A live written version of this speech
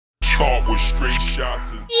caught with straight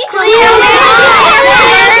shots and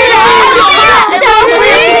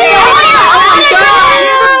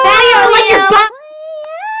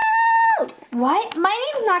What? My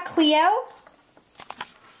name's not Cleo.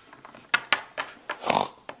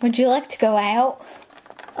 Would you like to go out?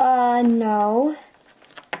 No.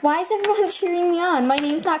 Why is everyone cheering me on? My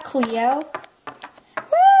name's not Cleo.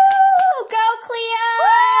 Woo! Go Cleo!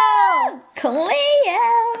 Woo!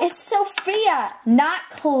 Cleo! It's Sophia, not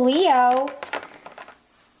Cleo.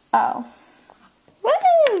 Oh.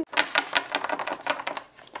 Woo!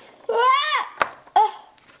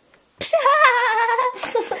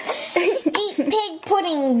 Eat pig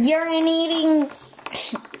pudding, urinating.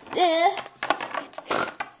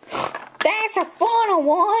 That's a fun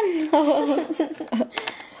one.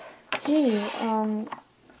 Hey,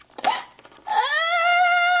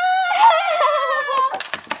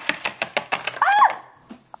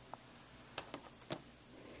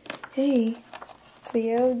 Hey,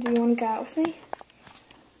 Cleo, do you want to go out with me?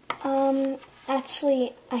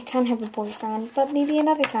 Actually, I can't have a boyfriend, but maybe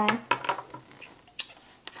another time.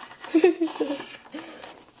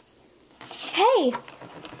 Hey!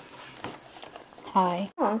 Hi.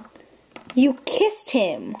 Oh, You kissed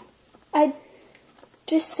him. I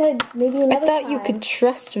just said maybe another time. I thought you could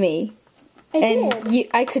trust me. I did. And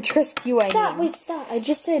I could trust you, Stop, I mean. wait, stop. I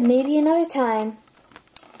just said maybe another time.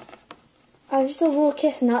 Just a little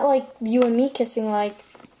kiss, not like you and me kissing, like...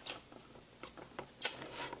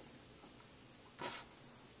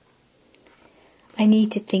 I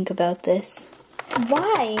need to think about this.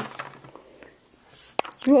 Why?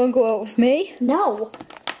 You want to go out with me? No.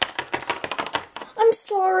 I'm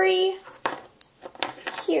sorry.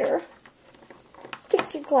 Here.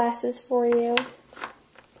 Fix your glasses for you.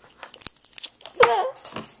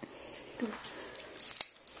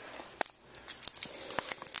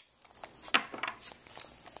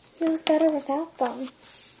 You look better without them.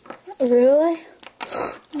 Really?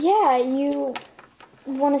 Yeah, you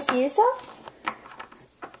want to see yourself?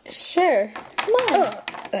 Sure. Come on.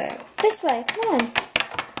 Oh. This way, come on.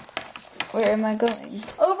 Where am I going?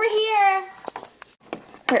 Over here.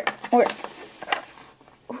 Where?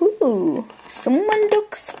 Ooh, someone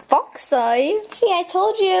looks foxy. See, I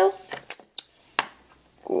told you.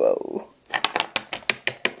 Whoa.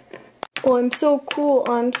 Oh, I'm so cool.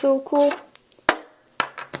 I'm so cool.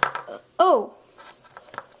 Oh.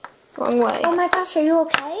 Wrong way. Oh my gosh, are you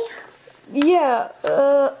okay? Yeah,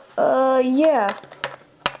 yeah.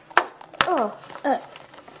 Oh.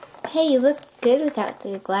 Hey, you look good without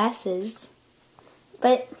the glasses.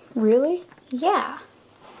 But, Really? yeah.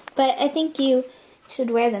 But I think you should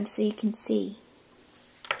wear them so you can see.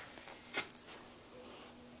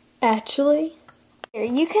 Actually? Here,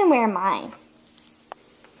 you can wear mine.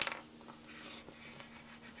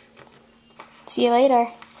 See you later.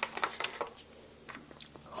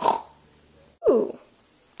 Ooh.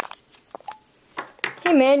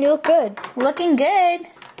 Hey man, you look good. Looking good.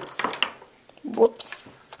 Whoops.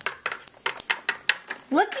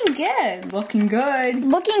 Looking good. Looking good.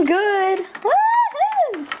 Looking good.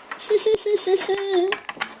 Woohoo!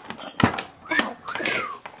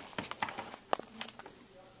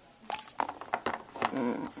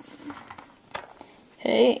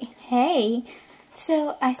 Hey. Hey,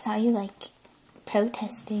 so I saw you like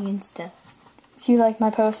protesting and stuff. Do you like my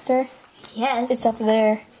poster? Yes. It's up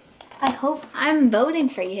there. I hope I'm voting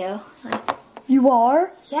for you. Like, You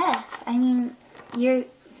are? yes. I mean, you're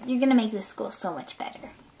gonna make this school so much better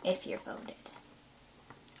if you're voted.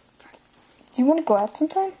 Do you want to go out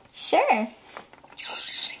sometime? Sure.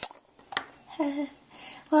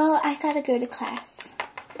 Well, I gotta go to class.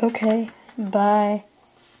 Okay. Bye.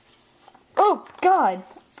 Oh, God.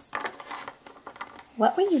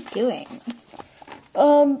 What were you doing?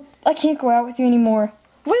 I can't go out with you anymore.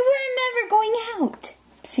 We were never going out.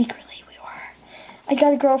 Secretly, we were. I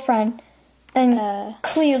got a girlfriend, and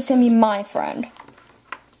Cleo's gonna be my friend.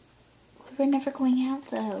 We were never going out,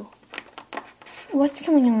 though. What's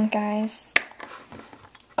going on, guys?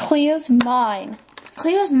 Cleo's mine.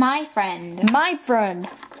 Cleo's my friend. My friend.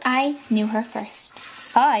 I knew her first.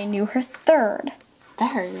 I knew her third.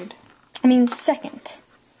 Third. I mean, second.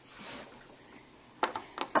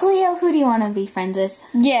 Cleo, who do you want to be friends with?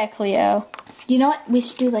 Yeah, Cleo. You know what? We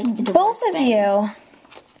should do like a divorce Both of thing. you.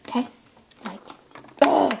 Okay? Like.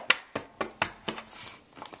 Ugh.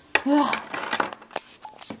 Ugh.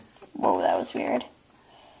 Whoa, that was weird.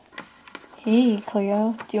 Hey,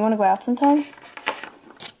 Cleo. Do you want to go out sometime?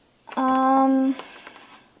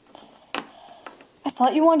 I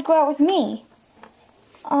thought you wanted to go out with me.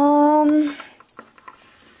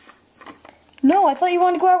 No, I thought you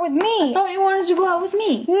wanted to go out with me. I thought you wanted to go out with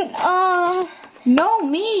me. No,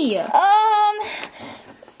 me.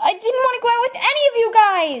 I didn't want to go out with any of you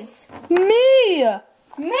guys.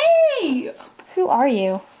 Me. Who are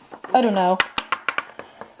you? I don't know.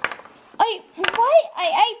 I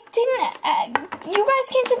didn't. You guys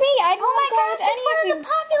came to me. I didn't want to go out with any of you. It's one of the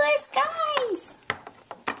populous guys.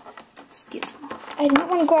 Excuse me. I didn't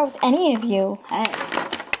want to go out with any of you. Hey.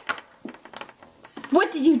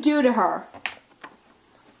 What did you do to her?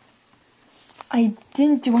 I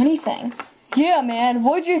didn't do anything. Yeah, man.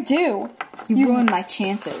 What'd you do? You ruined my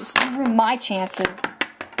chances. You ruined my chances.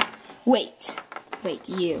 Wait,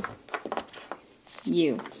 you.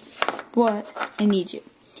 What? I need you.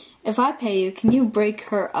 If I pay you, can you break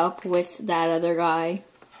her up with that other guy?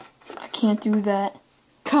 I can't do that.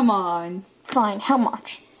 Come on. Fine. How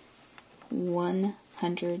much? $100.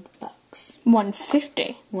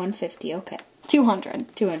 150. 150, okay.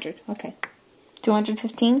 200. 200, okay.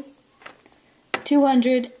 215.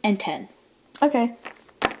 210. Okay.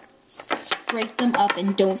 Break them up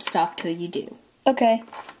and don't stop till you do. Okay.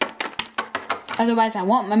 Otherwise, I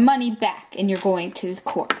want my money back and you're going to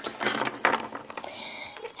court.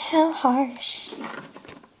 How harsh.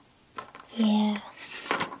 Yeah.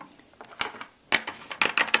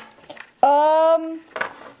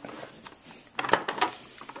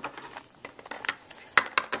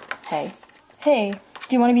 Hey. Hey,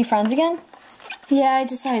 do you want to be friends again? Yeah, I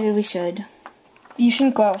decided we should. You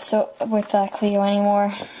shouldn't go out with Cleo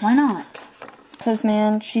anymore. Why not? Because,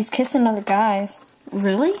 man, she's kissing other guys.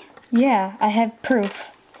 Really? Yeah, I have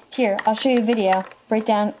proof. Here, I'll show you a video. Right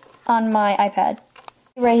down on my iPad.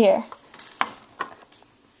 Right here.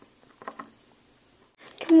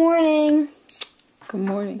 Good morning. Good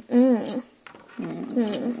morning.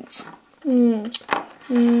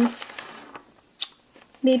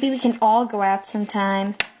 Maybe we can all go out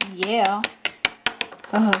sometime. Yeah.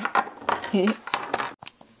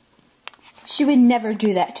 She would never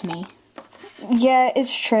do that to me. Yeah,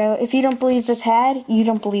 it's true. If you don't believe the pad, you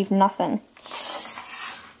don't believe nothing.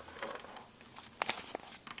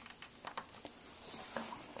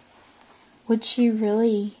 Would she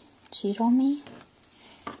really cheat on me?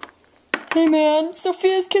 Hey man,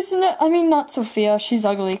 Sophia's kissing it. I mean, not Sophia, she's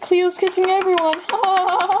ugly. Cleo's kissing everyone.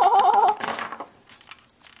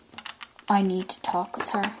 I need to talk with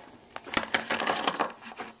her.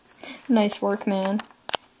 Nice work, man.